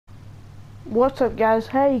What's up, guys?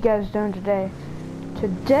 How you guys doing today?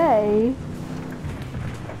 Today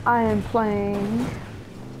I am playing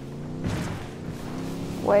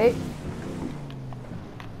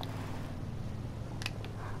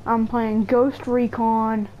I'm playing Ghost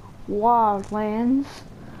Recon Wildlands.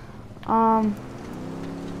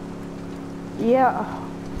 Yeah,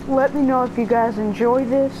 let me know if you guys enjoy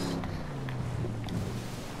this.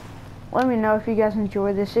 Let me know if you guys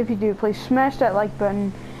enjoy this. If you do, please smash that like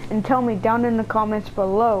button and tell me down in the comments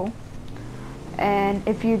below. And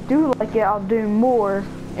if you do like it, I'll do more.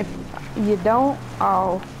 If you don't,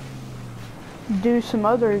 I'll do some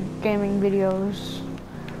other gaming videos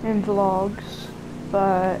and vlogs.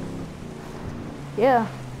 But yeah.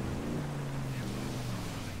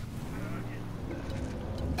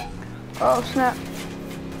 Oh snap.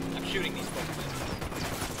 I'm shooting these folks.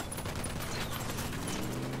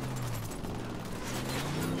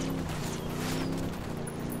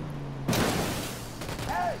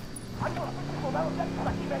 ¡Hey! ¡Hay unos pinches soldados yankees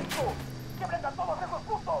aquí, médico! ¡Quiebren a todos esos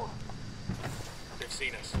putos! They've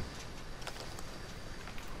seen us.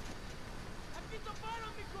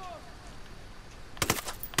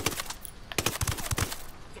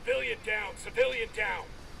 Civilian down! Civilian down!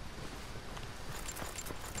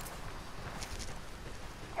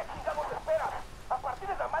 ¿Qué chingados esperas? ¡A partir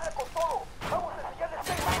de la madre con todo! ¡Vamos a enseñarles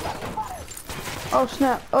qué manda! ¡Disparen! Oh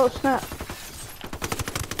snap. Oh snap.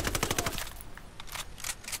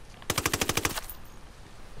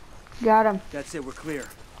 Got him. That's it, we're clear.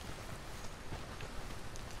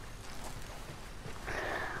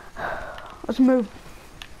 Let's move.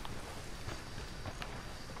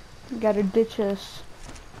 Gotta ditch us.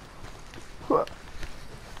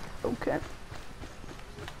 Okay.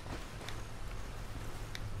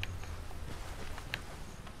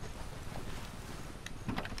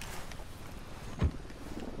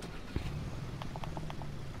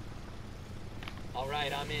 All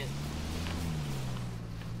right, I'm in.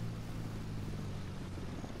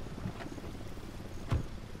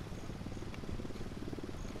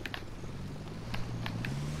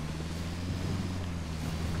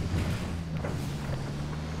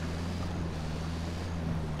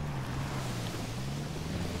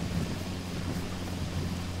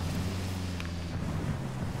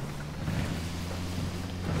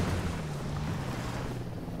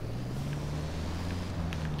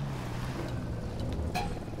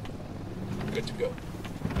 Good to go.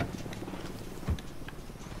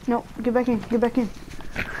 No, get back in. Get back in.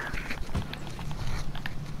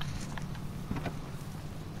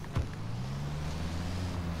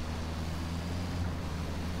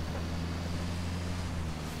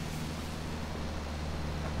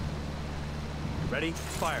 Ready?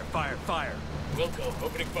 Fire, fire, fire. Wilco,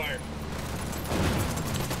 opening fire.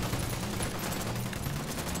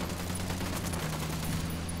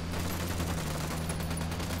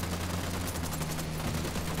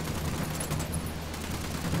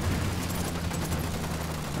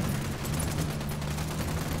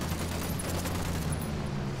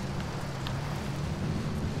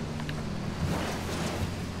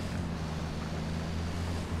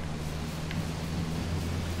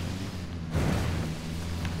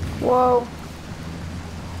 Whoa.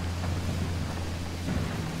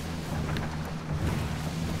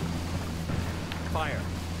 Fire.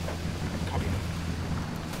 Copy.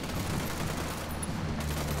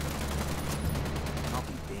 I'll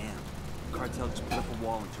be damned. Cartel just put up a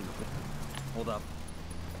wall into the... Hold up.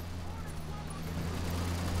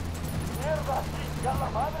 ¡Mierda! ¡Ya la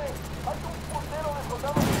madre! ¡Hay un puntero de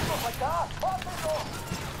soldados juntos acá! ¡Mátenlo!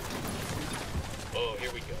 Oh,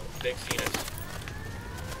 here we go. They've seen us.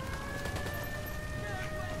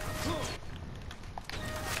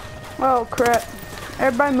 Oh crap.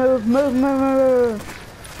 Everybody move, move, move, move.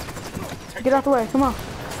 Get out the way, come on.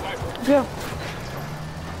 Sniper. Go.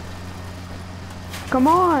 Come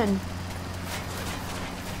on.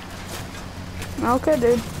 Okay,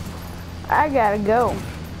 dude. I gotta go.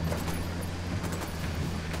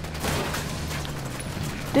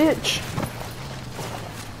 Ditch.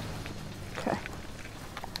 Okay.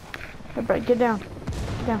 Everybody get down.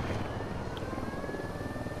 Get down.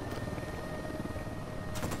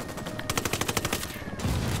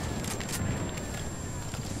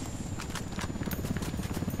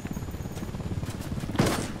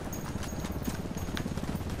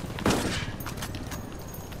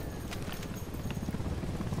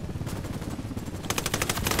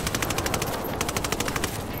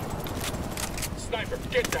 Sniper,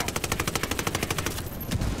 get down.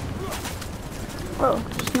 Oh,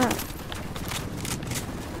 snap.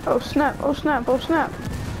 Oh, snap. Oh, snap. Oh, snap.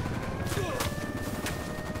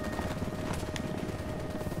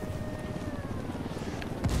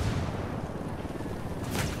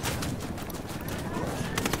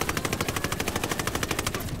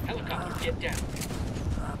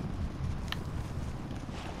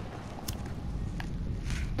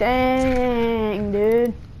 Dang,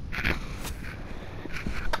 dude.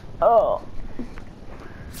 Oh.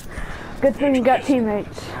 Good thing you got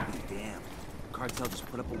teammates. I'll be damned. Cartel just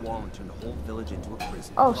put up a wall and turned the whole village into a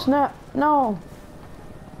prison. Oh, snap. No.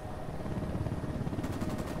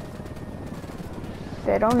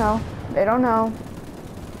 They don't know. They don't know.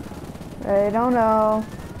 They don't know.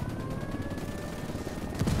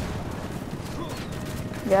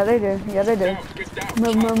 Yeah, they do. Yeah, they do. Down, get down.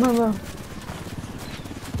 Move, move, move, move.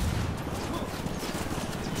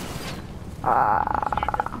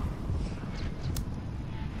 Ah.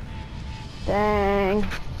 Dang.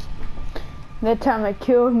 That time it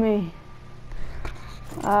killed me.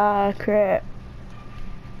 Ah, crap.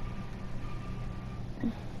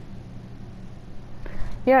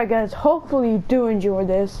 Yeah, guys, hopefully you do enjoy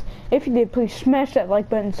this. If you did, please smash that like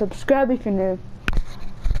button, subscribe if you're new.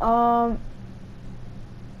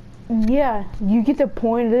 Yeah, you get the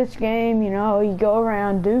point of this game, you know, you go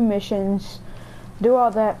around, do missions, do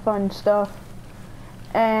all that fun stuff.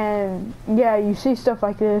 And yeah, you see stuff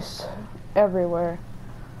like this everywhere.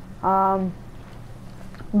 But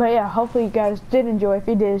yeah, hopefully you guys did enjoy. If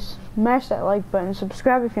you did, smash that like button,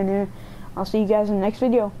 subscribe if you're new. I'll see you guys in the next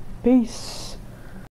video. Peace.